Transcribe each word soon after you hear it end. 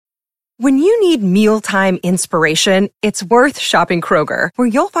When you need mealtime inspiration, it's worth shopping Kroger, where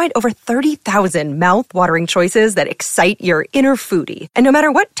you'll find over 30,000 mouth-watering choices that excite your inner foodie. And no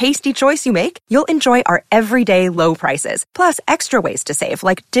matter what tasty choice you make, you'll enjoy our everyday low prices, plus extra ways to save,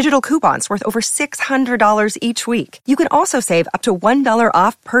 like digital coupons worth over $600 each week. You can also save up to $1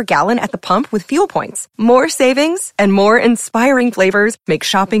 off per gallon at the pump with fuel points. More savings and more inspiring flavors make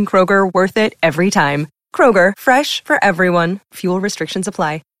shopping Kroger worth it every time. Kroger, fresh for everyone. Fuel restrictions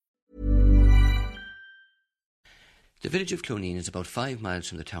apply. The village of Cloneen is about 5 miles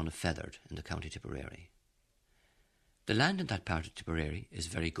from the town of Fethard in the county Tipperary. The land in that part of Tipperary is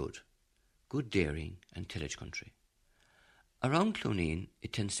very good dairying and tillage country. Around Cloneen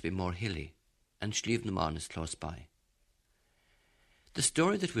it tends to be more hilly, and Slievenamon is close by. The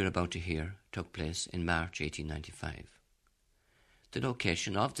story that we're about to hear took place in March 1895. The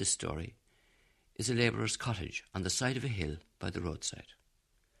location of this story is a labourer's cottage on the side of a hill by the roadside.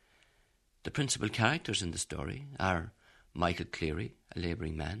 The principal characters in the story are Michael Cleary, a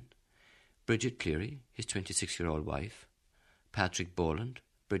labouring man, Bridget Cleary, his 26-year-old wife, Patrick Boland,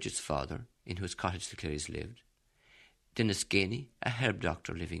 Bridget's father, in whose cottage the Clearys lived, Dennis Gainey, a herb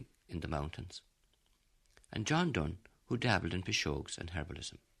doctor living in the mountains, and John Dunn, who dabbled in pishogues and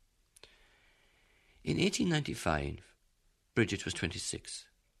herbalism. In 1895, Bridget was 26.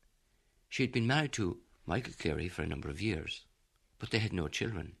 She had been married to Michael Cleary for a number of years, but they had no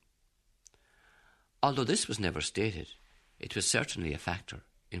children. Although this was never stated, it was certainly a factor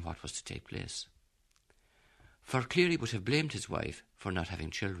in what was to take place. For Cleary would have blamed his wife for not having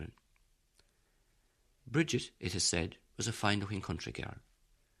children. Bridget, it is said, was a fine-looking country girl.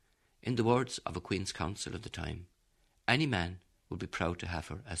 In the words of a Queen's Counsel of the time, any man would be proud to have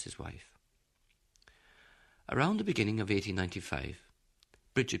her as his wife. Around the beginning of 1895,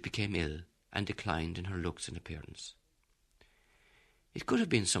 Bridget became ill and declined in her looks and appearance. It could have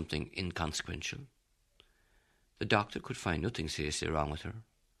been something inconsequential. The doctor could find nothing seriously wrong with her,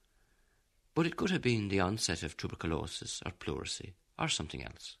 but it could have been the onset of tuberculosis or pleurisy or something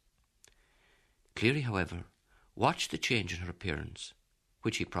else. Cleary, however, watched the change in her appearance,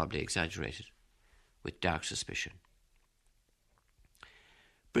 which he probably exaggerated, with dark suspicion.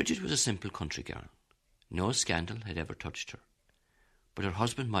 Bridget was a simple country girl. No scandal had ever touched her, but her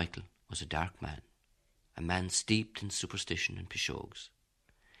husband Michael was a dark man, a man steeped in superstition and pishogues.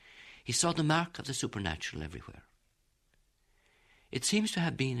 He saw the mark of the supernatural everywhere. It seems to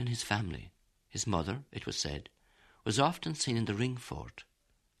have been in his family. His mother, it was said, was often seen in the ring fort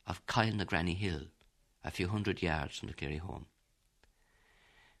of Kyle na Granny Hill, a few hundred yards from the Cleary home.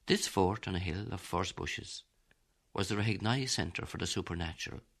 This fort on a hill of furze bushes was the recognised centre for the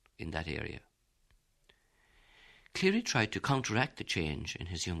supernatural in that area. Cleary tried to counteract the change in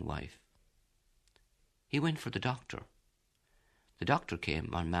his young wife. He went for the doctor. The doctor came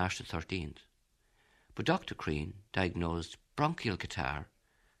on March the 13th, but Dr. Crean diagnosed bronchial catarrh,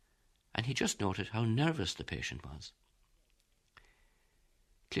 and he just noted how nervous the patient was.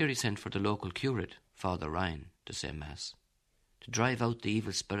 Cleary sent for the local curate, Father Ryan, to say Mass, to drive out the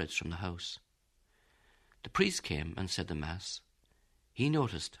evil spirits from the house. The priest came and said the Mass. He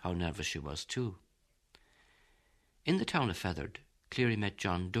noticed how nervous she was too. In the town of Fethard, Cleary met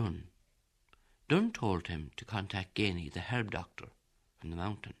John Dunn. Dunn told him to contact Gainey, the herb doctor, from the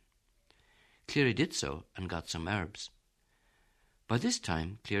mountain. Cleary did so and got some herbs. By this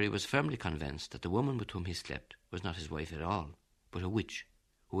time, Cleary was firmly convinced that the woman with whom he slept was not his wife at all, but a witch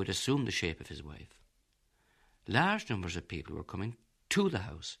who had assumed the shape of his wife. Large numbers of people were coming to the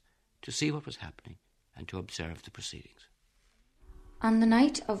house to see what was happening and to observe the proceedings. On the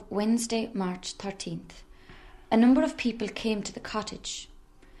night of Wednesday, March 13th, a number of people came to the cottage.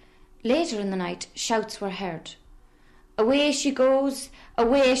 Later in the night, shouts were heard. "Away she goes!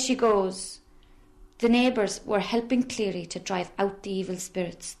 Away she goes!" The neighbours were helping Cleary to drive out the evil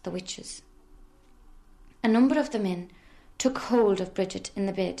spirits, the witches. A number of the men took hold of Bridget in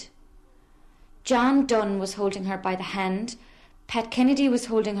the bed. John Dunn was holding her by the hand, Pat Kennedy was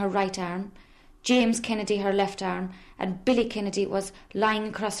holding her right arm, James Kennedy her left arm, and Billy Kennedy was lying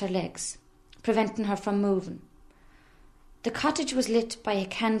across her legs, preventing her from moving. The cottage was lit by a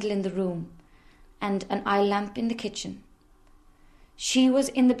candle in the room and an eye lamp in the kitchen. She was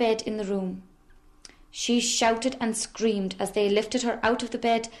in the bed in the room. She shouted and screamed as they lifted her out of the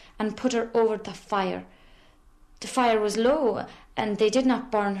bed and put her over the fire. The fire was low and they did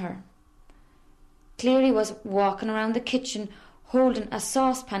not burn her. Cleary was walking around the kitchen holding a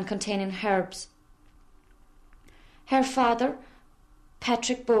saucepan containing herbs. Her father,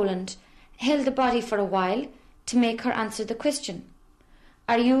 Patrick Boland, held the body for a while to make her answer the question,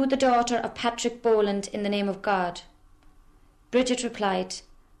 "Are you the daughter of Patrick Boland in the name of God?" Bridget replied,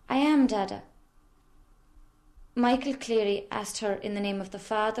 I am, Dada. Michael Cleary asked her in the name of the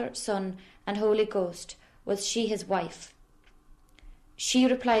Father, Son and Holy Ghost, was she his wife? She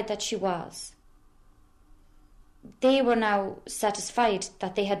replied that she was. They were now satisfied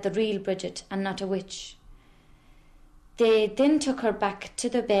that they had the real Bridget and not a witch. They then took her back to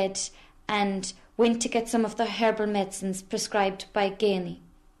the bed and went to get some of the herbal medicines prescribed by Gainey.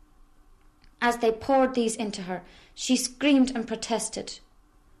 As they poured these into her, she screamed and protested.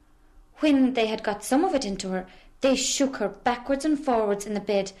 When they had got some of it into her, they shook her backwards and forwards in the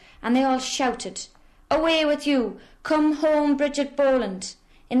bed, and they all shouted, "Away with you! Come home, Bridget Boland,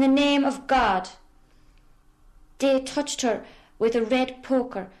 in the name of God!" They touched her with a red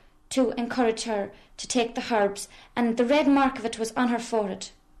poker to encourage her to take the herbs, and the red mark of it was on her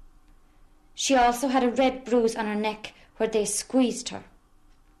forehead. She also had a red bruise on her neck where they squeezed her.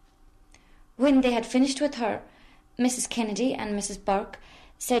 When they had finished with her, Mrs. Kennedy and Mrs. Burke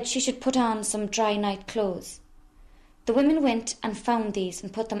said she should put on some dry night clothes. The women went and found these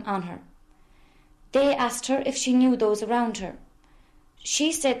and put them on her. They asked her if she knew those around her.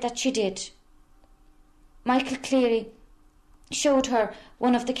 She said that she did. Michael Cleary showed her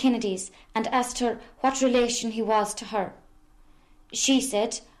one of the Kennedys and asked her what relation he was to her. She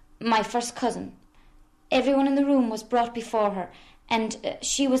said, "My first cousin." Everyone in the room was brought before her, and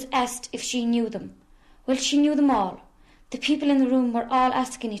she was asked if she knew them. Well, she knew them all. The people in the room were all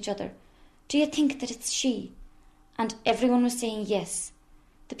asking each other, "Do you think that it's she?" And everyone was saying yes.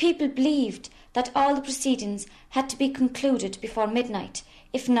 The people believed that all the proceedings had to be concluded before midnight.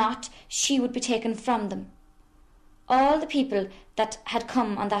 If not, she would be taken from them. All the people that had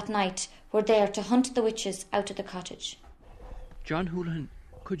come on that night were there to hunt the witches out of the cottage. John Houlihan,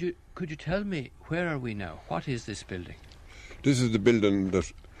 could you tell me, where are we now? What is this building? This is the building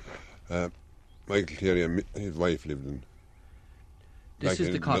that Michael Cleary and his wife lived in. This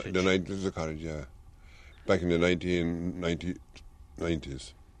is the cottage? This is the cottage, yeah. Back in the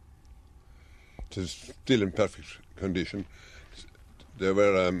 1990s. It is still in perfect condition. There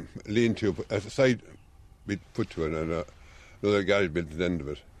were lean-to, a side bit put to it, and another garage built at the end of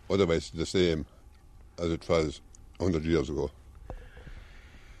it. Otherwise, the same as it was 100 years ago.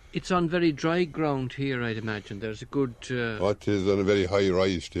 It's on very dry ground here, I'd imagine. There's a good... It is on a very high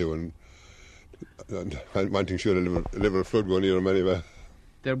rise too, and wanting sure a little flood going near them anyway.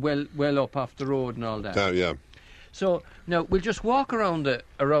 They're well up off the road and all that. Yeah. So now we'll just walk around the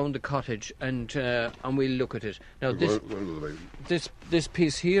cottage and we'll look at it. Now this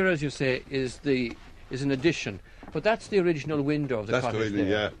piece here, as you say, is an addition, but that's the original window of the cottage.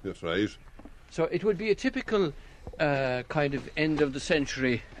 Yeah, that's right. So it would be a typical kind of end of the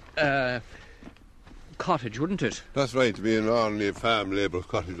century cottage, wouldn't it? That's right. To be an ordinary farm labour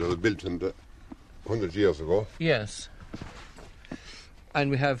cottage that was built 100 years ago. Yes. And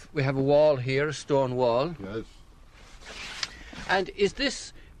we have a wall here, a stone wall. Yes. And is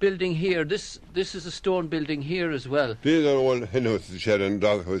this building here? This is a stone building here as well. These are all hen houses, shed and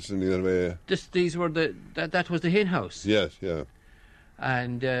dog house in the other way. These were that was the hen house. Yes, yeah.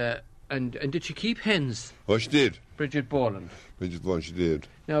 And did she keep hens? Oh, she did. Bridget Boland. Bridget Boland, she did.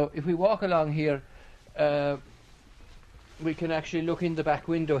 Now, if we walk along here, we can actually look in the back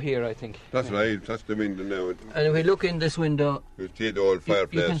window here, I think. That's right. That's the window now. And if we look in this window, you see the old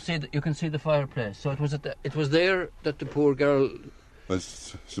fireplace. You can see the fireplace. So it was there that the poor girl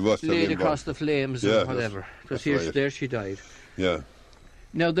laid across the flames or whatever. Because there she died. Yeah.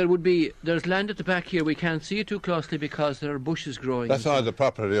 Now there's land at the back here. We can't see it too closely because there are bushes growing. That's all the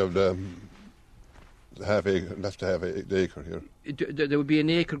property of the half acre. That's the half acre here. There would be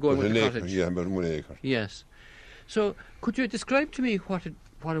an acre going with the cottage. Yeah, about 1 acre. Yes. So could you describe to me what it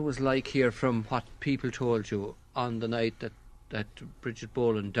was like here from what people told you on the night that Bridget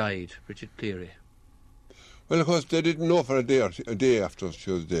Boland died, Bridget Cleary? Well, of course, they didn't know for a day after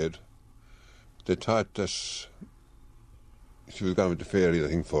she was dead. They thought that she was gone with the fairy, I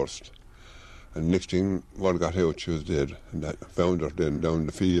think, first. And next thing, word got out she was dead. And I found her then down in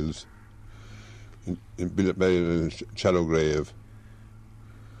the fields, buried in a shallow grave,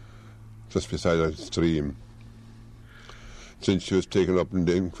 just beside a stream. Since she was taken up in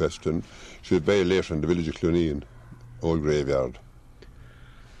the inquest, and she was buried later in the village of Clooneen, old graveyard.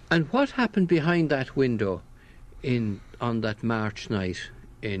 And what happened behind that window on that March night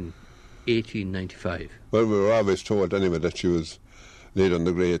in 1895? Well, we were always told anyway that she was laid on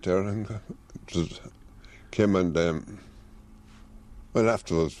the grate there, and came and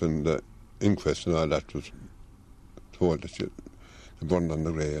afterwards when the inquest and all that was told that she burned on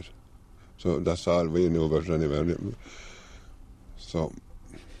the grate. So that's all we knew about it anyway. So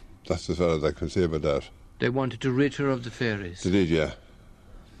that's as far as I can say about that. They wanted to rid her of the fairies. They did, yeah.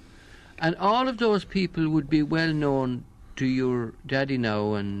 And all of those people would be well known to your daddy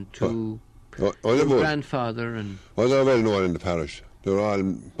now and to your grandfather and... Well, they're well known in the parish. They were all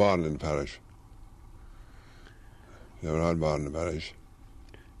born in the parish.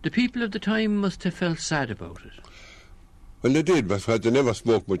 The people of the time must have felt sad about it. Well, they did, because they never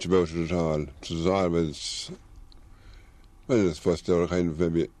spoke much about it at all. It was always... Well, I suppose they were kind of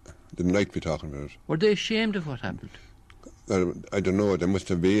maybe... They might be talking about it. Were they ashamed of what happened? I don't know, they must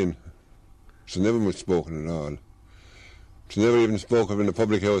have been. It's never much spoken at all. It's never even spoken of in a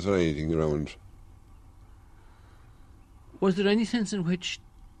public house or anything around. Was there any sense in which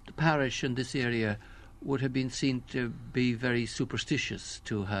the parish and this area would have been seen to be very superstitious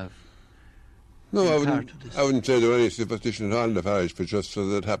to have... No, I wouldn't say there were any superstition at all in the parish, but just so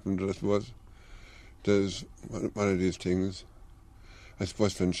that happened, I suppose. There's one of these things. I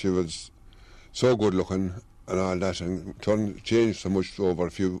suppose when she was so good looking and all that, and changed so much over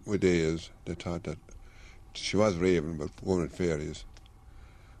a few days, they thought that she was raving about going with fairies.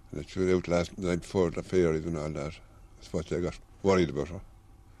 And that she was out last night before the fairies and all that. I suppose they got worried about her.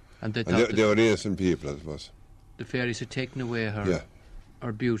 And they were innocent people, I suppose. The fairies had taken away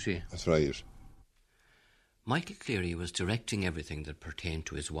her beauty. That's right. Michael Cleary was directing everything that pertained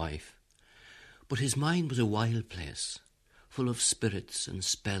to his wife, but his mind was a wild place, full of spirits and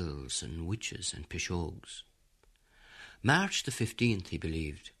spells and witches and pishogues. March the 15th, he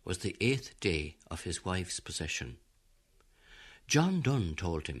believed, was the 8th day of his wife's possession. John Dunn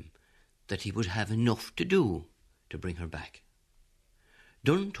told him that he would have enough to do to bring her back.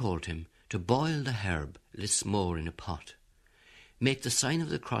 Dunn told him to boil the herb Lismore in a pot, make the sign of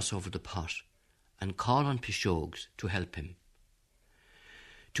the cross over the pot, and call on pishogues to help him.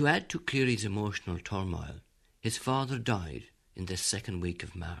 To add to Cleary's emotional turmoil, his father died in the 2nd week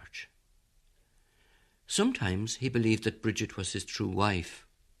of March. Sometimes he believed that Bridget was his true wife,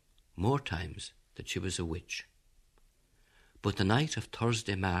 more times that she was a witch. But the night of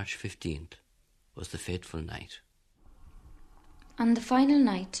Thursday, March 15th, was the fateful night. On the final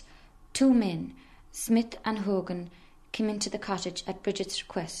night, 2 men, Smith and Hogan, came into the cottage at Bridget's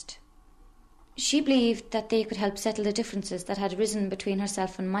request. She believed that they could help settle the differences that had arisen between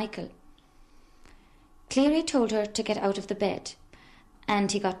herself and Michael. Cleary told her to get out of the bed,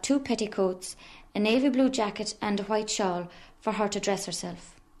 and he got 2 petticoats, a navy blue jacket and a white shawl for her to dress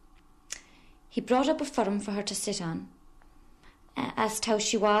herself. He brought up a firm for her to sit on. Asked how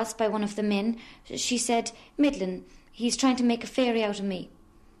she was by one of the men, she said, "Middlin', he's trying to make a fairy out of me.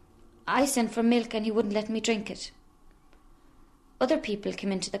 I sent for milk and he wouldn't let me drink it." Other people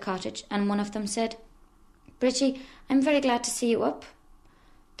came into the cottage, and one of them said, "Bridgie, I'm very glad to see you up."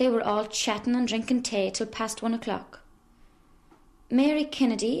 They were all chatting and drinking tea till past 1 o'clock. Mary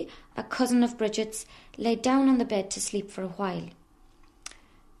Kennedy, a cousin of Bridget's, lay down on the bed to sleep for a while.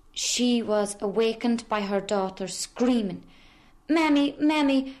 She was awakened by her daughter screaming, "Mammy,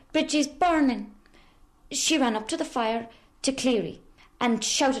 Mammy, Bridgie's burning." She ran up to the fire to Cleary and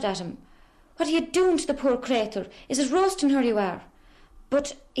shouted at him, "What are you doing to the poor cratur? Is it roasting her you are?"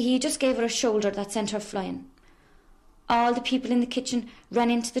 But he just gave her a shoulder that sent her flying. All the people in the kitchen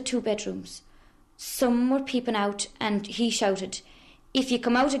ran into the 2 bedrooms. Some were peeping out, and he shouted, "If you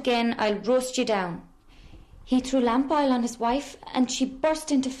come out again, I'll roast you down." He threw lamp oil on his wife, and she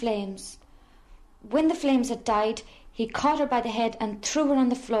burst into flames. When the flames had died, he caught her by the head and threw her on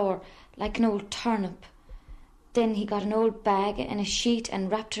the floor like an old turnip. Then he got an old bag and a sheet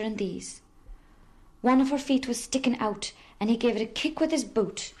and wrapped her in these. One of her feet was sticking out, and he gave it a kick with his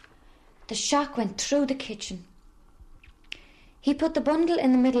boot. The shock went through the kitchen. He put the bundle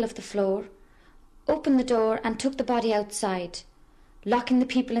in the middle of the floor, opened the door and took the body outside, locking the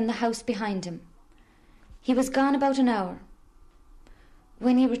people in the house behind him. He was gone about an hour.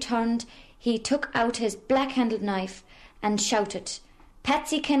 When he returned, he took out his black-handled knife and shouted,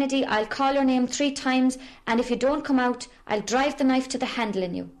 "Patsy Kennedy, I'll call your name 3 times, and if you don't come out, I'll drive the knife to the handle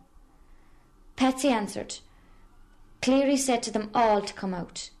in you." Patsy answered. Cleary said to them all to come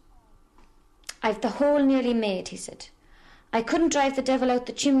out. "I've the hole nearly made," he said. "I couldn't drive the devil out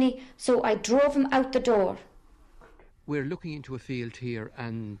the chimney, so I drove him out the door." We're looking into a field here,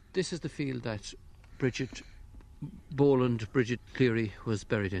 and this is the field that Bridget Cleary was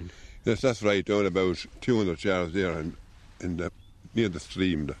buried in. Yes, that's right, down about 200 yards there and near the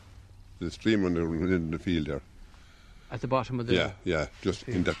stream. The stream in the field there. At the bottom of the... Yeah, just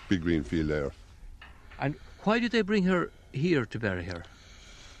in that big green field there. And why did they bring her here to bury her?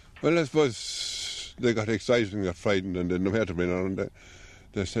 Well, I suppose they got excited and got frightened and didn't know where to bring her. And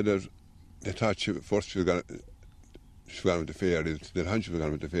they said that they thought she was going with the fairies. They thought she was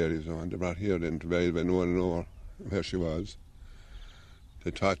going with the fairies, and they brought her then to bury by no one know where she was.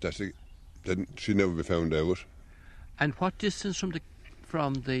 They thought that she'd never be found out. And what distance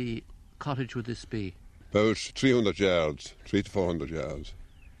from the cottage would this be? About 300 yards, 300 to 400 yards.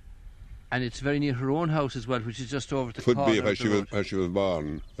 And it's very near her own house as well, which is just over the Could corner be of where the road. she was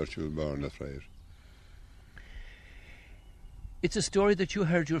born. Where she was born, that's right. It's a story that you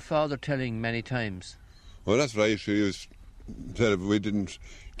heard your father telling many times. Well, that's right. We didn't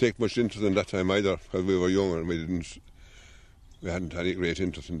take much interest in that time either, because we were young and we hadn't any great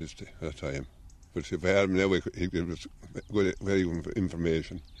interest in this at that time. But if I had him now, he gave us good, very good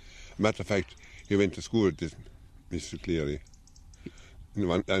information. Matter of fact, he went to school with this Mr. Cleary, in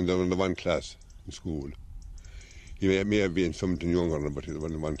the one class in school. He may have been something younger than her, but he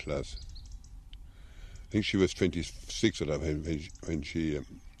was in one class. I think she was 26 at that time when she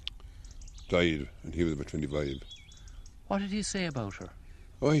died, and he was about 25. What did he say about her?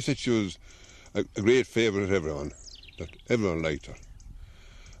 Oh, he said she was a great favourite of everyone, that everyone liked her.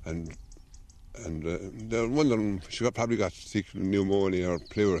 And they're wondering, she probably got sick with pneumonia or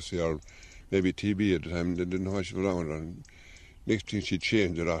pleurisy or maybe TB at the time. They didn't know how she was around her. And next thing she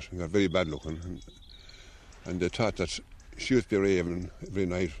changed a lot and got very bad looking. And they thought that she used to be raving every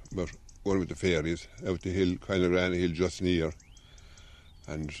night about going with the fairies out the hill, kind of ran a hill just near.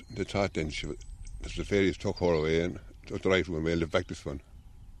 And they thought then that the fairies took her away and took the right one away and lived back this one.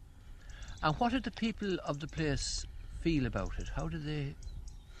 And what did the people of the place feel about it? How did they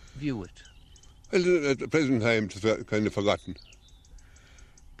view it? Well, at the present time, it's kind of forgotten.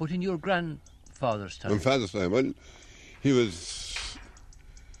 But in your grandfather's time? My father's time, well, he was...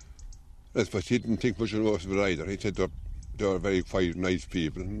 I suppose he didn't think much of most of it either. He said they were very quiet, nice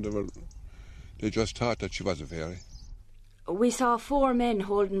people, and they just thought that she was a fairy. We saw 4 men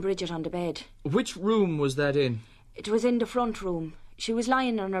holding Bridget on the bed. Which room was that in? It was in the front room. She was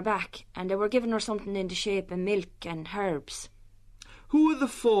lying on her back, and they were giving her something in the shape of milk and herbs. Who were the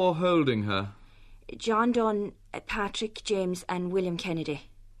 4 holding her? John Dunn, Patrick, James and William Kennedy.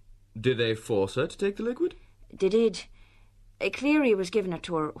 Did they force her to take the liquid? They did. Cleary was giving it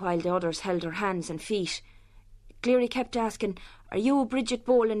to her while the others held her hands and feet. Cleary kept asking, "Are you Bridget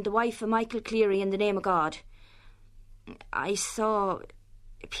Boland, the wife of Michael Cleary, in the name of God?" I saw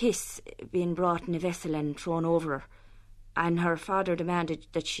piss being brought in a vessel and thrown over her, and her father demanded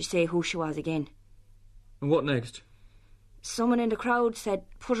that she say who she was again. And what next? Someone in the crowd said,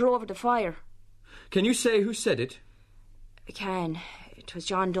 "Put her over the fire." Can you say who said it? I can. It was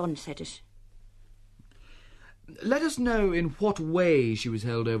John Dunn said it. Let us know in what way she was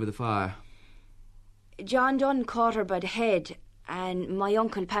held over the fire. John Dunn caught her by the head, and my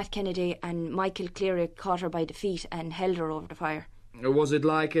uncle Pat Kennedy and Michael Cleary caught her by the feet and held her over the fire. Was it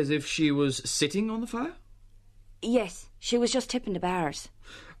like as if she was sitting on the fire? Yes, she was just tipping the bars.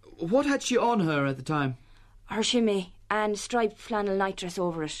 What had she on her at the time? Her shimmy and striped flannel nightdress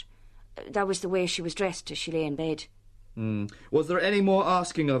over it. That was the way she was dressed as she lay in bed. Was there any more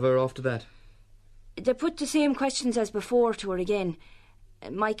asking of her after that? They put the same questions as before to her again.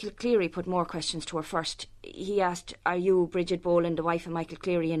 Michael Cleary put more questions to her first. He asked, "Are you Bridget Boland, the wife of Michael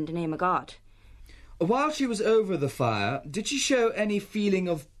Cleary, in the name of God?" While she was over the fire, did she show any feeling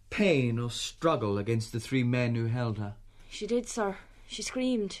of pain or struggle against the 3 men who held her? She did, sir. She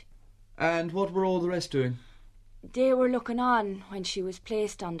screamed. And what were all the rest doing? They were looking on when she was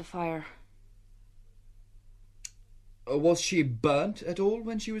placed on the fire. Was she burnt at all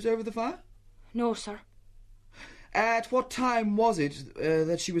when she was over the fire? No, sir. At what time was it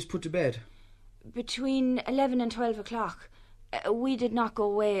that she was put to bed? Between 11 and 12 o'clock. We did not go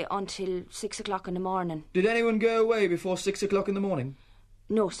away until 6 o'clock in the morning. Did anyone go away before 6 o'clock in the morning?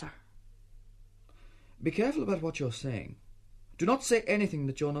 No, sir. Be careful about what you're saying. Do not say anything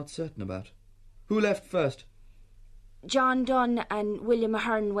that you're not certain about. Who left first? John Dunn and William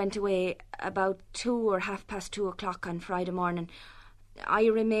Ahern went away about 2 or 2:30 o'clock on Friday morning. I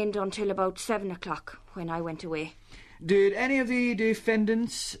remained until about 7 o'clock when I went away. Did any of the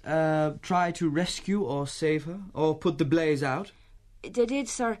defendants try to rescue or save her, or put the blaze out? They did,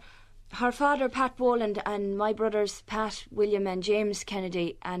 sir. Her father, Pat Boland, and my brothers, Pat, William and James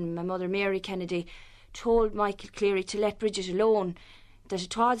Kennedy, and my mother, Mary Kennedy, told Michael Cleary to let Bridget alone, that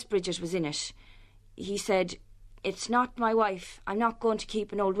it was Bridget was in it. He said, "It's not my wife. I'm not going to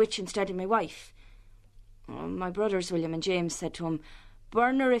keep an old witch instead of my wife." My brothers, William and James, said to him,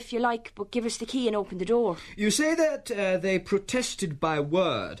 "Burn her if you like, but give us the key and open the door." You say that they protested by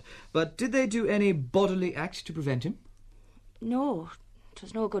word, but did they do any bodily act to prevent him? No, it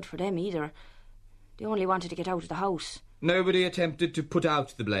was no good for them either. They only wanted to get out of the house. Nobody attempted to put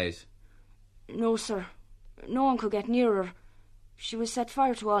out the blaze? No, sir. No one could get near her. She was set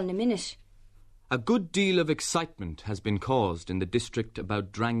fire to all in a minute. A good deal of excitement has been caused in the district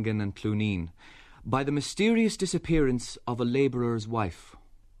about Drangan and Clooneen by the mysterious disappearance of a labourer's wife,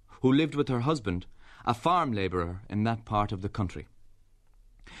 who lived with her husband, a farm labourer in that part of the country.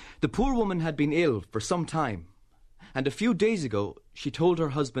 The poor woman had been ill for some time, and a few days ago she told her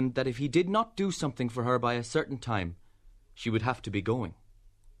husband that if he did not do something for her by a certain time, she would have to be going.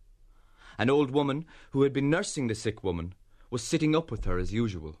 An old woman who had been nursing the sick woman was sitting up with her as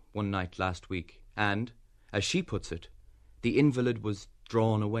usual one night last week, and, as she puts it, the invalid was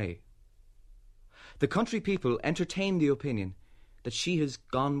drawn away. The country people entertain the opinion that she has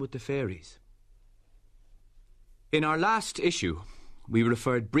gone with the fairies. In our last issue, we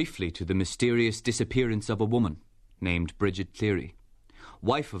referred briefly to the mysterious disappearance of a woman named Bridget Cleary,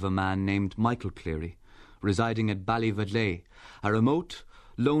 wife of a man named Michael Cleary, residing at Ballyvidlea, a remote,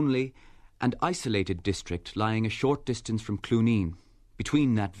 lonely and isolated district lying a short distance from Clooneen,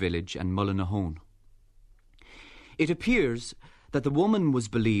 between that village and Mullinahone. It appears that the woman was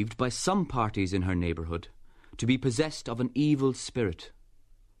believed by some parties in her neighbourhood to be possessed of an evil spirit,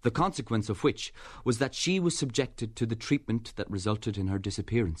 the consequence of which was that she was subjected to the treatment that resulted in her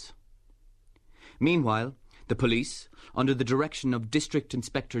disappearance. Meanwhile, the police, under the direction of District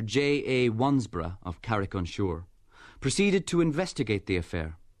Inspector J.A. Wansborough of Carrick-on-Suir, proceeded to investigate the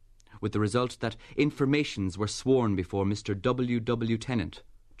affair, with the result that informations were sworn before Mr. W. W. Tennant,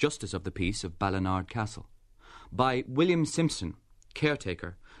 Justice of the Peace of Ballinard Castle, by William Simpson,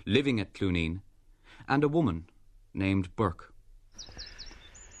 caretaker, living at Clooneen, and a woman named Burke.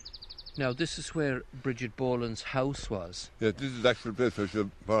 Now, this is where Bridget Boland's house was. Yeah, this is the actual place where she was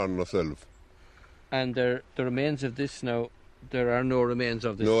born herself. And the remains of this now, there are no remains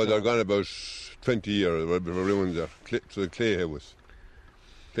of this. No, now. they're gone about 20 years. There were ruins there. It's a clay house.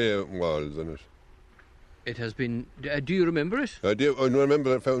 Clay walls in it. It has been... do you remember it? I do. I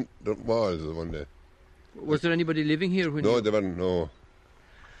remember I found the walls one day. Was there anybody living here? No, they weren't, no.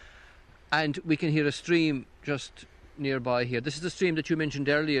 And we can hear a stream just nearby here. This is the stream that you mentioned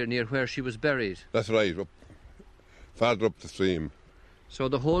earlier, near where she was buried. That's right, farther up the stream. So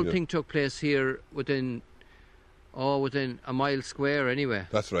the whole thing took place here within a mile square anyway.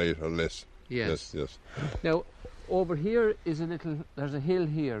 That's right, or less. Yes. Yes. Now, over here is there's a hill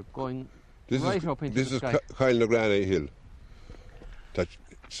here going right up into the sky. This is Kyle Nagrani Hill.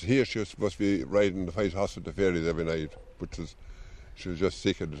 Here she was supposed to be riding the Fight Horse with the fairies every night, she was just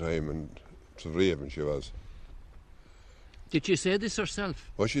sick at the time and it was raving she was. Did she say this herself?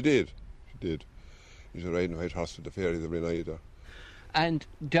 Oh, she did. She was riding the White Horse with the fairies every night. And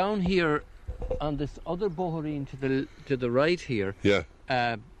down here on this other bohereen to the right here,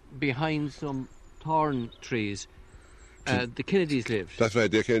 behind some thorn trees, the Kennedys lived. That's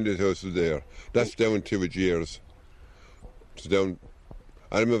right, the Kennedy's house is there. That's down 2 years. It's down.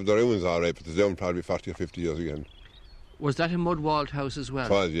 I remember the ruins all right, but it's down probably 40 or 50 years again. Was that a mud-walled house as well? It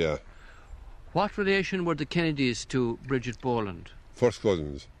was, yeah. What relation were the Kennedys to Bridget Boland? First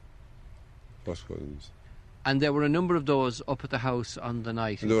cousins. And there were a number of those up at the house on the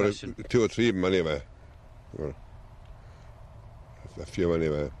night. There were 2 or 3 of them anyway. A few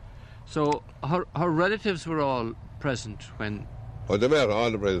anyway. So her relatives were all present when... Oh, they were, all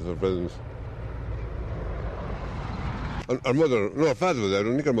the brothers were present. Her mother, no, her father was there, I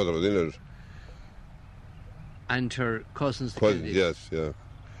don't think her mother was in it. And her cousins, the Kennedys? Yes, yeah.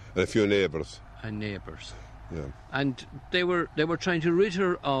 And a few neighbours. Yeah. And they were trying to rid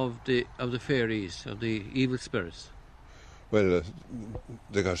her of the fairies, of the evil spirits. Well,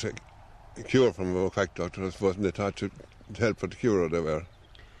 they got a cure from a quack doctor, I suppose, and they thought to help her to cure her. They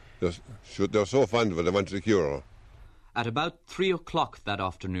were so fond of her, they wanted to cure her. At about 3 o'clock that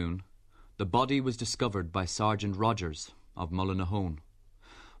afternoon, the body was discovered by Sergeant Rogers of Mullinahone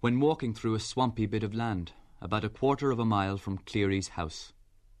when walking through a swampy bit of land about 1/4 of a mile from Cleary's house.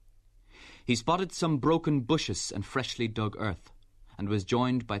 He spotted some broken bushes and freshly dug earth, and was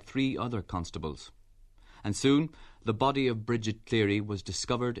joined by 3 other constables. And soon the body of Bridget Cleary was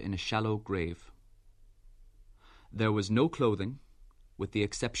discovered in a shallow grave. There was no clothing, with the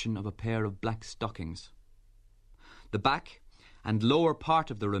exception of a pair of black stockings. The back and lower part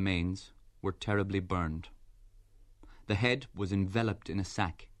of the remains were terribly burned. The head was enveloped in a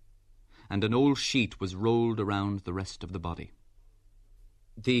sack, and an old sheet was rolled around the rest of the body.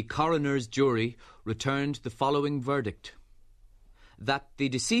 The coroner's jury returned the following verdict: that the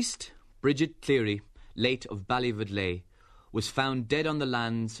deceased, Bridget Cleary, late of Ballyvidlea, was found dead on the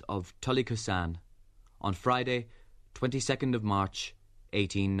lands of Tullycussan on Friday, 22nd of March,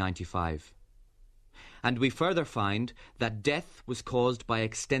 1895. And we further find that death was caused by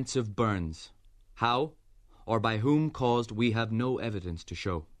extensive burns. How, or by whom caused, we have no evidence to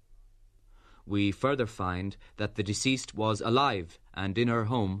show. we further find that the deceased was alive and in her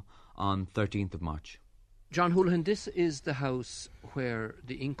home on 13th of March. John Houlihan, this is the house where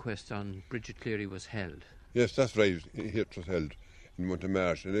the inquest on Bridget Cleary was held. Yes, that's right. Here it was held in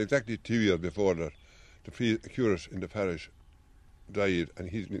Montemarch. And exactly 2 years before that, the curate in the parish died, and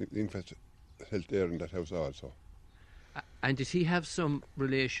the inquest held there in that house also. And did he have some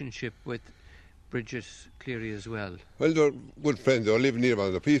relationship with Bridget Cleary as well? Well, they were good friends. They were living near one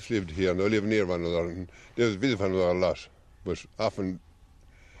another. The police lived here, and they were living near one another. And they was visiting one another a lot, but often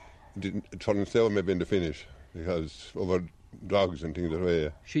it turned sour maybe in the finish because over dogs and things that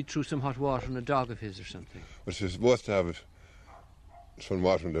way. She threw some hot water on a dog of his or something. But she was supposed to have some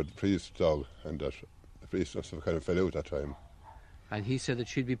water on the priest's dog, and that the priest must have kind of fell out that time. And he said that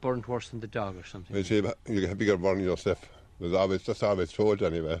she'd be burnt worse than the dog or something. Well, you get a bigger burn yourself. That's always told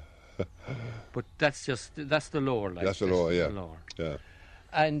anyway. But that's the lore. That's the lore, yeah. The lore. Yeah.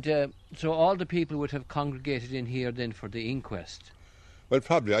 And so all the people would have congregated in here then for the inquest. Well,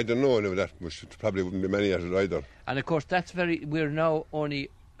 probably. I don't know any of that much. It probably wouldn't be many at it either. And of course, we're now only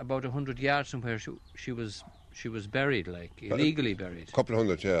about 100 yards from where she was buried, like illegally buried. A couple of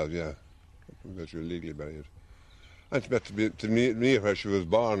 100 yards, yeah. She was illegally buried. And it's to be near where she was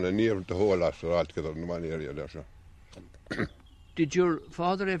born and near the whole lot, all together in one area there, sure. Did your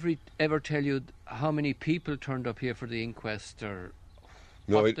father ever tell you how many people turned up here for the inquest, or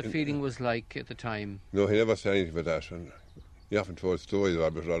what the feeling was like at the time? No, he never said anything about that. And he often told stories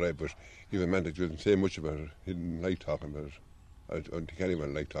about it, all right, but even meant that he didn't say much about it. He didn't like talking about it. I don't think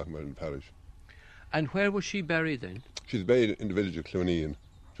anyone liked talking about it in the parish. And where was she buried then? She's buried in the village of Cloneen,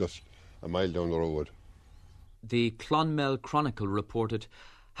 just a mile down the road. The Clonmel Chronicle reported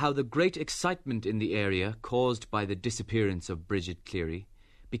how the great excitement in the area caused by the disappearance of Bridget Cleary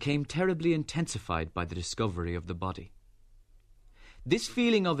became terribly intensified by the discovery of the body. This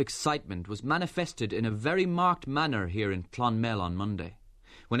feeling of excitement was manifested in a very marked manner here in Clonmel on Monday,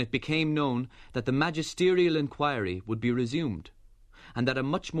 when it became known that the magisterial inquiry would be resumed, and that a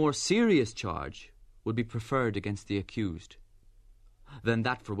much more serious charge would be preferred against the accused than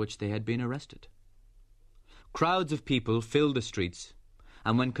that for which they had been arrested. Crowds of people filled the streets,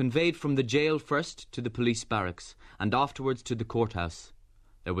 and when conveyed from the jail first to the police barracks and afterwards to the courthouse,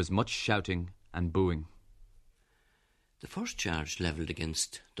 there was much shouting and booing. The first charge levelled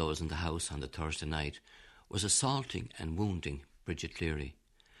against those in the house on the Thursday night was assaulting and wounding Bridget Cleary.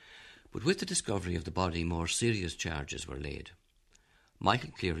 But with the discovery of the body, more serious charges were laid.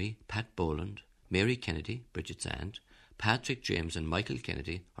 Michael Cleary, Pat Boland, Mary Kennedy, Bridget's aunt, Patrick James and Michael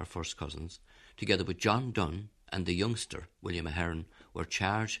Kennedy, her first cousins, together with John Dunn and the youngster, William Ahern, were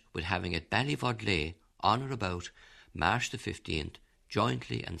charged with having at Ballyvodley on or about March the 15th,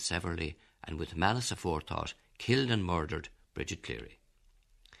 jointly and severally, and with malice aforethought, killed and murdered Bridget Cleary.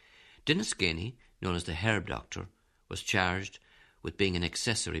 Dennis Ganey, known as the Herb Doctor, was charged with being an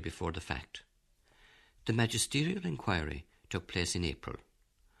accessory before the fact. The magisterial inquiry took place in April.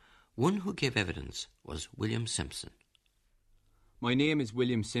 One who gave evidence was William Simpson. My name is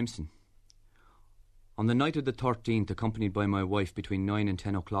William Simpson. On the night of the 13th, accompanied by my wife between 9 and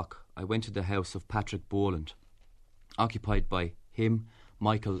 10 o'clock, I went to the house of Patrick Boland, occupied by him,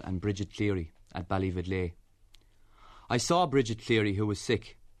 Michael and Bridget Cleary at Ballyvidley. I saw Bridget Cleary, who was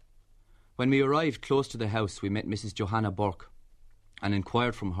sick. When we arrived close to the house, we met Mrs. Johanna Burke and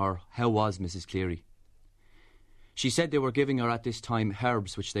inquired from her how was Mrs. Cleary. She said they were giving her at this time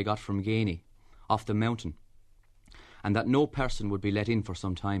herbs which they got from Ganey, off the mountain, and that no person would be let in for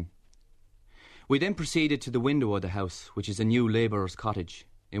some time. We then proceeded to the window of the house, which is a new labourer's cottage.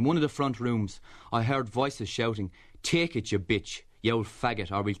 In one of the front rooms, I heard voices shouting, "Take it, you bitch, you old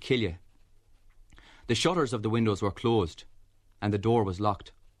faggot, or we'll kill you." The shutters of the windows were closed, and the door was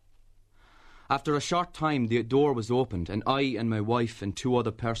locked. After a short time, the door was opened, and I and my wife and 2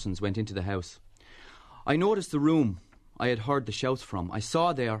 other persons went into the house. I noticed the room I had heard the shouts from. I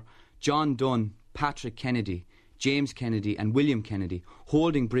saw there John Dunn, Patrick Kennedy, James Kennedy and William Kennedy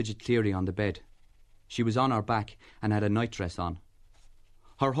holding Bridget Cleary on the bed. She was on her back and had a nightdress on.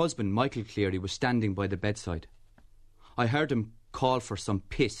 Her husband, Michael Cleary, was standing by the bedside. I heard him call for some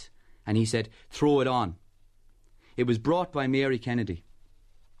piss, and he said, "Throw it on." It was brought by Mary Kennedy.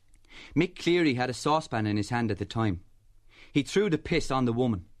 Mick Cleary had a saucepan in his hand at the time. He threw the piss on the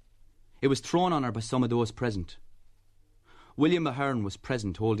woman. It was thrown on her by some of those present. William Ahern was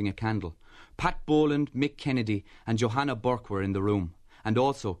present holding a candle. Pat Boland, Mick Kennedy and Johanna Burke were in the room, and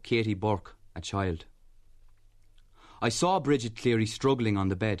also Katie Burke, a child. I saw Bridget Cleary struggling on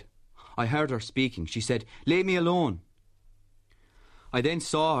the bed. I heard her speaking. She said, "Leave me alone." I then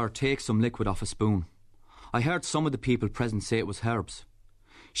saw her take some liquid off a spoon. I heard some of the people present say it was herbs.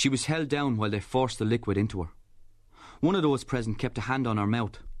 She was held down while they forced the liquid into her. One of those present kept a hand on her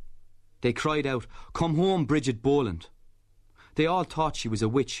mouth. They cried out, "Come home, Bridget Boland." They all thought she was a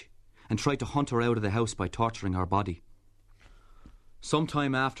witch and tried to hunt her out of the house by torturing her body. Some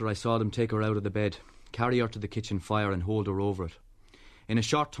time after, I saw them take her out of the bed, carry her to the kitchen fire and hold her over it. In a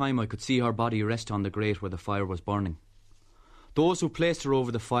short time I could see her body rest on the grate where the fire was burning. Those who placed her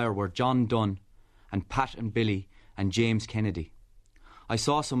over the fire were John Dunn and Pat and Billy and James Kennedy. I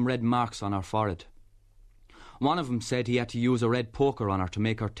saw some red marks on her forehead. One of them said he had to use a red poker on her to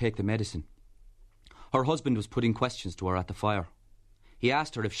make her take the medicine. Her husband was putting questions to her at the fire. He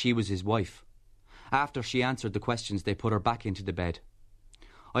asked her if she was his wife. After she answered the questions, they put her back into the bed.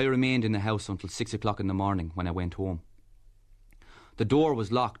 I remained in the house until 6 o'clock in the morning when I went home. The door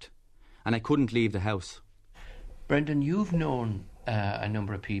was locked and I couldn't leave the house. Brendan, you've known a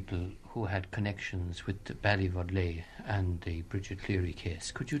number of people who had connections with Ballyvodley and the Bridget Cleary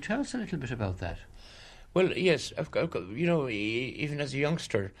case. Could you tell us a little bit about that? Well, yes, you know, even as a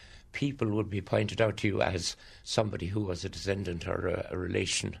youngster, people would be pointed out to you as somebody who was a descendant or a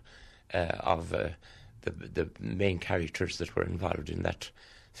relation of the main characters that were involved in that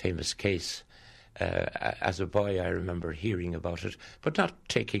famous case. As a boy, I remember hearing about it, but not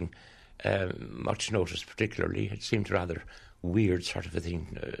taking much notice particularly. It seemed rather weird sort of a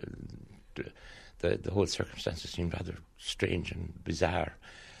thing. The whole circumstances seemed rather strange and bizarre.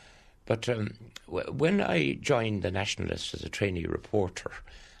 But when I joined the Nationalist as a trainee reporter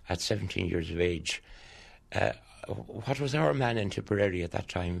at 17 years of age, what was our man in Tipperary at that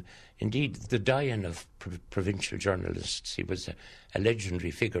time? Indeed, the Dian of provincial journalists. He was a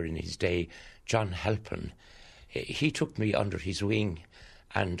legendary figure in his day, John Halpin. He took me under his wing,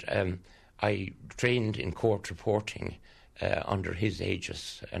 and I trained in court reporting under his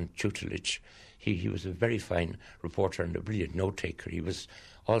aegis and tutelage. He was a very fine reporter and a brilliant note-taker. He was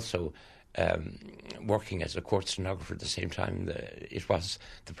also working as a court stenographer at the same time. It was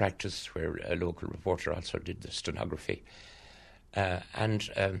the practice where a local reporter also did the stenography.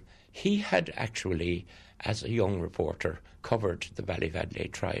 And he had actually, as a young reporter, covered the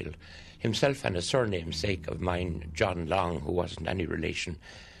Ballyvodley trial. Himself and a surnamesake of mine, John Long, who wasn't any relation,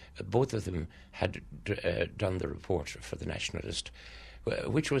 both of them had done the report for the Nationalist,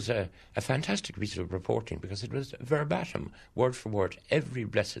 which was a fantastic piece of reporting because it was verbatim, word for word, every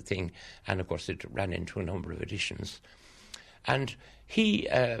blessed thing, and of course it ran into a number of editions. And he,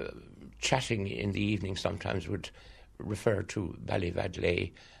 chatting in the evening sometimes, would refer to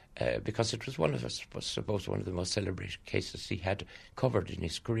Ballyvodley because it was one of the most celebrated cases he had covered in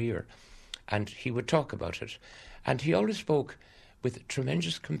his career. And he would talk about it. And he always spoke with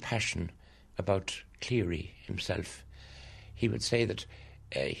tremendous compassion about Cleary himself. He would say that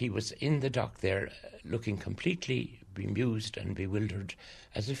he was in the dock there looking completely bemused and bewildered,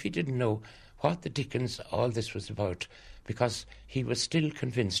 as if he didn't know what the dickens all this was about, because he was still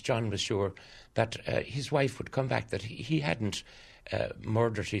convinced, John was sure, that his wife would come back, that he hadn't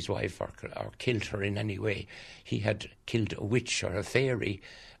murdered his wife or killed her in any way. He had killed a witch or a fairy,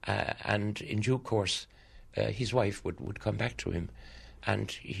 and in due course his wife would come back to him.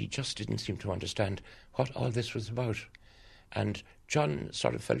 And he just didn't seem to understand what all this was about. And John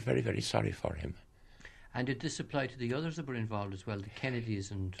sort of felt very, very sorry for him. And did this apply to the others that were involved as well, the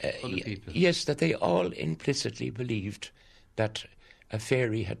Kennedys and other people? Yes, that they all implicitly believed that a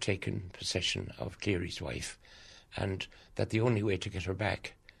fairy had taken possession of Cleary's wife, and that the only way to get her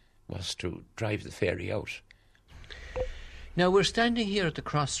back was to drive the fairy out. Now, we're standing here at the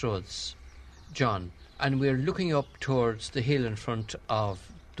crossroads, John, and we're looking up towards the hill in front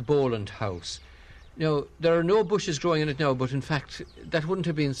of the Boland house. Now, there are no bushes growing in it now, but in fact, that wouldn't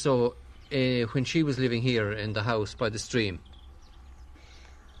have been so when she was living here in the house by the stream.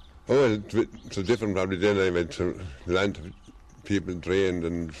 Oh, well, it's a different probably then. I went to land, people drained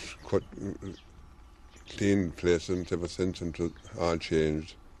and cut, cleaned places ever since, and it all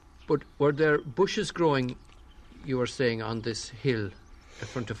changed. But were there bushes growing, you were saying, on this hill in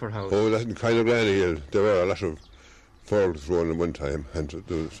front of her house? Oh, that's kind of granny hill. There were a lot of forests growing at one time, and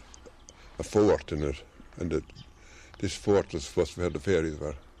there was a fort in it, and this fort was supposed to be where the fairies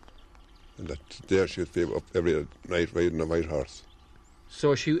were, and that there she would be up every night riding a white horse.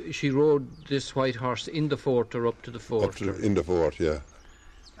 So she rode this white horse in the fort or up to the fort? In the fort, yeah.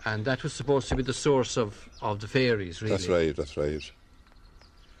 And that was supposed to be the source of the fairies, really? That's right.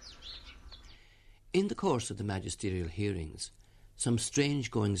 In the course of the magisterial hearings, some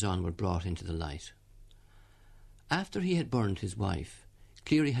strange goings-on were brought into the light. After he had burned his wife,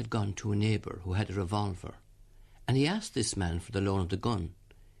 Cleary had gone to a neighbour who had a revolver, and he asked this man for the loan of the gun.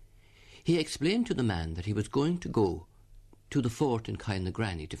 He explained to the man that he was going to go to the fort in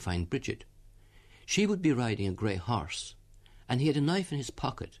Kyle-na-Granny to find Bridget. She would be riding a grey horse, and he had a knife in his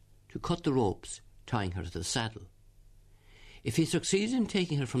pocket to cut the ropes tying her to the saddle. If he succeeded in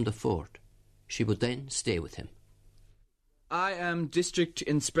taking her from the fort, she would then stay with him. I am District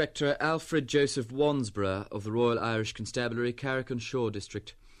Inspector Alfred Joseph Wansborough of the Royal Irish Constabulary, Carrick-on-Shaw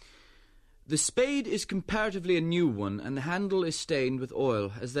District. The spade is comparatively a new one, and the handle is stained with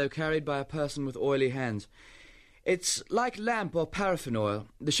oil, as though carried by a person with oily hands. It's like lamp or paraffin oil.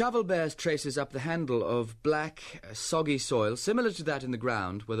 The shovel bears traces up the handle of black, soggy soil, similar to that in the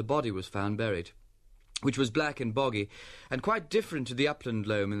ground where the body was found buried, which was black and boggy, and quite different to the upland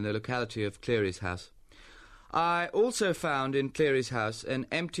loam in the locality of Cleary's house. I also found in Cleary's house an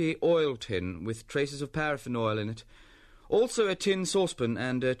empty oil tin with traces of paraffin oil in it, also a tin saucepan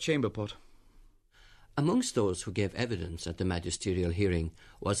and a chamber pot. Amongst those who gave evidence at the magisterial hearing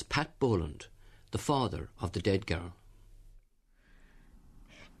was Pat Boland, the father of the dead girl.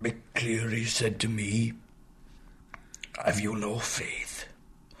 Mick Cleary said to me, "Have you no faith?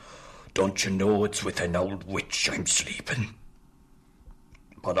 Don't you know it's with an old witch I'm sleeping?"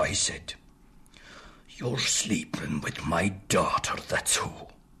 But I said, "You're sleeping with my daughter, that's who."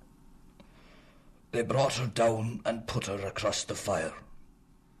 They brought her down and put her across the fire.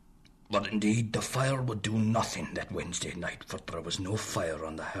 But indeed the fire would do nothing that Wednesday night, for there was no fire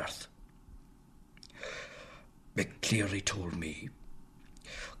on the hearth. Mick Cleary told me,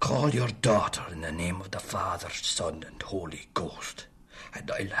 "Call your daughter in the name of the Father, Son and Holy Ghost, and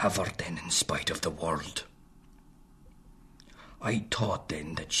I'll have her then in spite of the world." I thought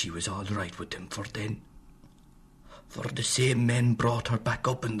then that she was all right with him for then. For the same men brought her back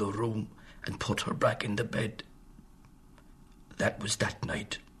up in the room and put her back in the bed. That was that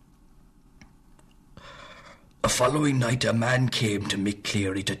night. The following night a man came to Mick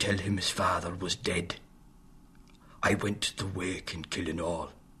Cleary to tell him his father was dead. I went to the wake in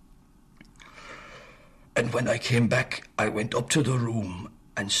Killinall. And when I came back, I went up to the room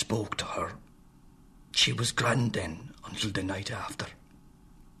and spoke to her. She was grand then until the night after.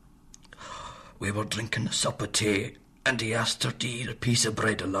 We were drinking a sup of tea, and he asked her to eat a piece of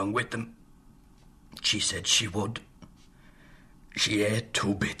bread along with them. She said she would. She ate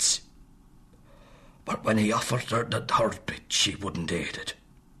 2 bits. But when he offered her the 3rd bit, she wouldn't eat it.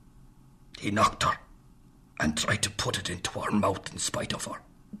 He knocked her and tried to put it into her mouth in spite of her.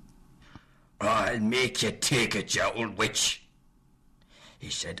 "I'll make you take it, you old witch,"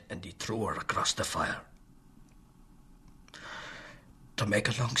 he said, and he threw her across the fire. To make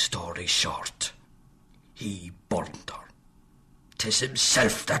a long story short, he burned her. 'Tis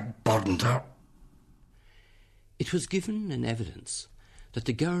himself that burned her. It was given in evidence that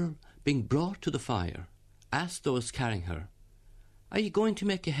the girl, being brought to the fire, asked those carrying her, "Are you going to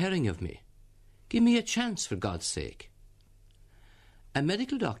make a herring of me? Give me a chance, for God's sake." A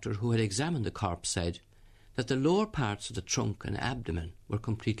medical doctor who had examined the corpse said that the lower parts of the trunk and abdomen were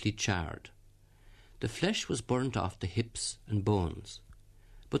completely charred. The flesh was burnt off the hips and bones,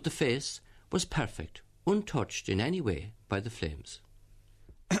 but the face was perfect, untouched in any way by the flames.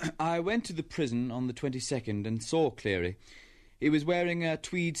 I went to the prison on the 22nd and saw Cleary. He was wearing a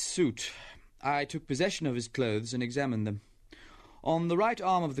tweed suit. I took possession of his clothes and examined them. On the right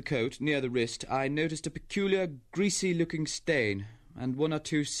arm of the coat, near the wrist, I noticed a peculiar greasy-looking stain, and 1 or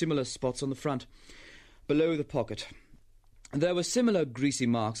 2 similar spots on the front, below the pocket. There were similar greasy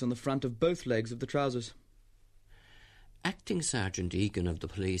marks on the front of both legs of the trousers. Acting Sergeant Egan of the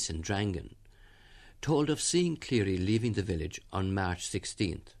police in Drangan told of seeing Cleary leaving the village on March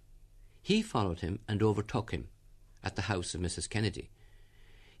 16th. He followed him and overtook him at the house of Mrs. Kennedy.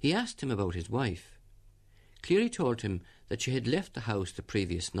 He asked him about his wife. Cleary told him that she had left the house the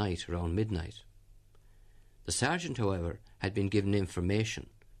previous night around midnight. The sergeant, however, had been given information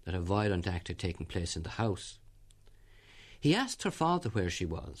that a violent act had taken place in the house. He asked her father where she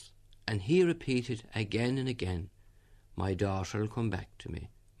was, and he repeated again and again, "My daughter will come back to me,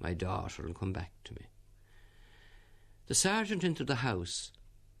 my daughter will come back to me." The sergeant entered the house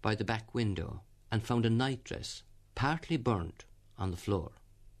by the back window and found a nightdress partly burnt on the floor.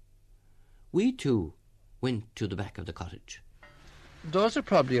 We too went to the back of the cottage. Those are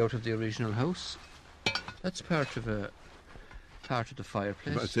probably out of the original house. That's part of the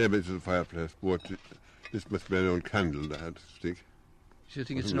fireplace. I'd say it's a fireplace, but this must be an old candle that had to stick. Do you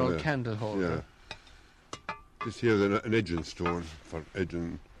think it's an old candle holder? Yeah. This here is an edging stone for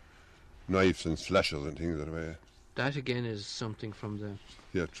edging knives and slashes and things that way. That again is something from the...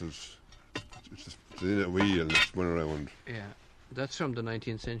 Yeah, it's in a wheel and it's one around. Yeah, that's from the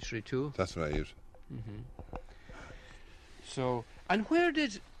 19th century too. That's right. So, and where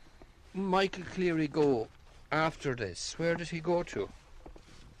did Michael Cleary go after this? Where did he go to?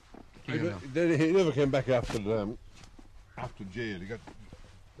 He never came back after jail.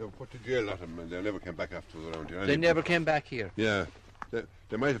 They were put to jail at him, and they never came back afterwards around here. They never came back here? Yeah.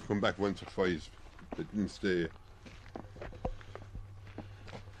 They might have come back once or twice. They didn't stay.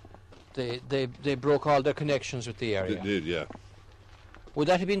 They broke all their connections with the area? They did, yeah. Would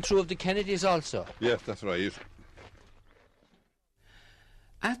that have been true of the Kennedys also? Yes, that's right.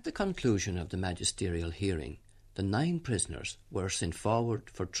 At the conclusion of the magisterial hearing, the 9 prisoners were sent forward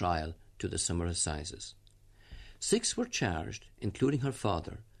for trial to the summer assizes. 6 were charged, including her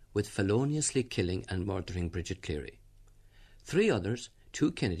father, with feloniously killing and murdering Bridget Cleary. 3 others,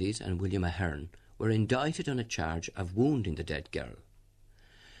 2 Kennedys and William Ahern, were indicted on a charge of wounding the dead girl.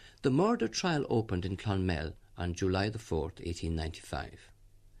 The murder trial opened in Clonmel on July the 4th, 1895.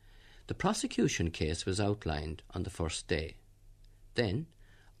 The prosecution case was outlined on the first day. Then,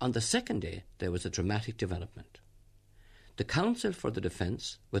 on the second day, there was a dramatic development. The counsel for the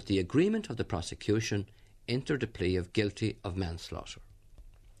defence, with the agreement of the prosecution, entered a plea of guilty of manslaughter.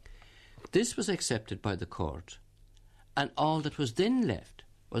 This was accepted by the court, and all that was then left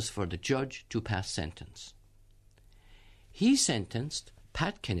was for the judge to pass sentence. He sentenced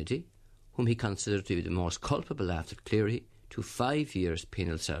Pat Kennedy, whom he considered to be the most culpable after Cleary, to 5 years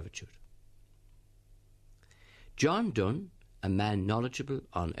penal servitude. John Dunn, a man knowledgeable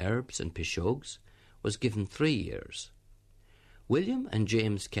on herbs and pishogues, was given 3 years. William and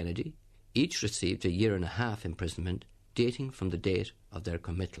James Kennedy each received 1.5 years imprisonment dating from the date of their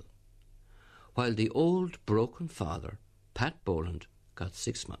committal, while the old broken father, Pat Boland, got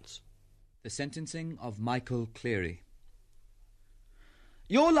 6 months. The sentencing of Michael Cleary.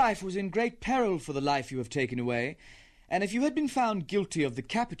 Your life was in great peril for the life you have taken away, and if you had been found guilty of the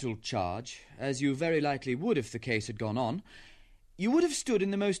capital charge, as you very likely would if the case had gone on, you would have stood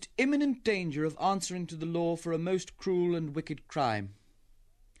in the most imminent danger of answering to the law for a most cruel and wicked crime.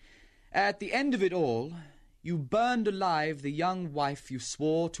 At the end of it all, you burned alive the young wife you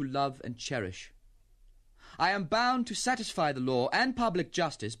swore to love and cherish. I am bound to satisfy the law and public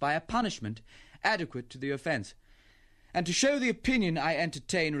justice by a punishment adequate to the offence, and to show the opinion I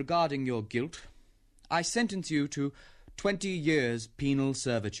entertain regarding your guilt, I sentence you to 20 years penal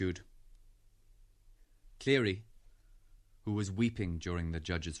servitude. Cleary, who was weeping during the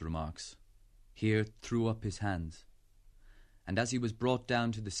judge's remarks, here threw up his hands, and as he was brought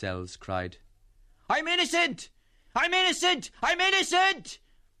down to the cells, cried, "I'm innocent! I'm innocent! I'm innocent!"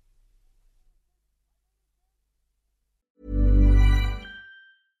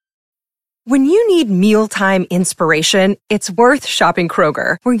 When you need mealtime inspiration, it's worth shopping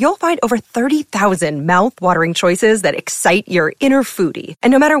Kroger, where you'll find over 30,000 mouth-watering choices that excite your inner foodie.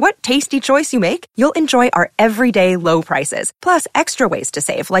 And no matter what tasty choice you make, you'll enjoy our everyday low prices, plus extra ways to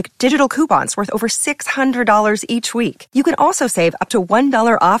save, like digital coupons worth over $600 each week. You can also save up to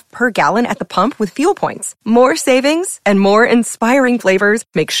 $1 off per gallon at the pump with fuel points. More savings and more inspiring flavors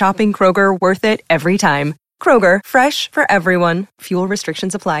make shopping Kroger worth it every time. Kroger, fresh for everyone. Fuel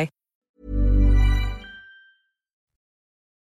restrictions apply.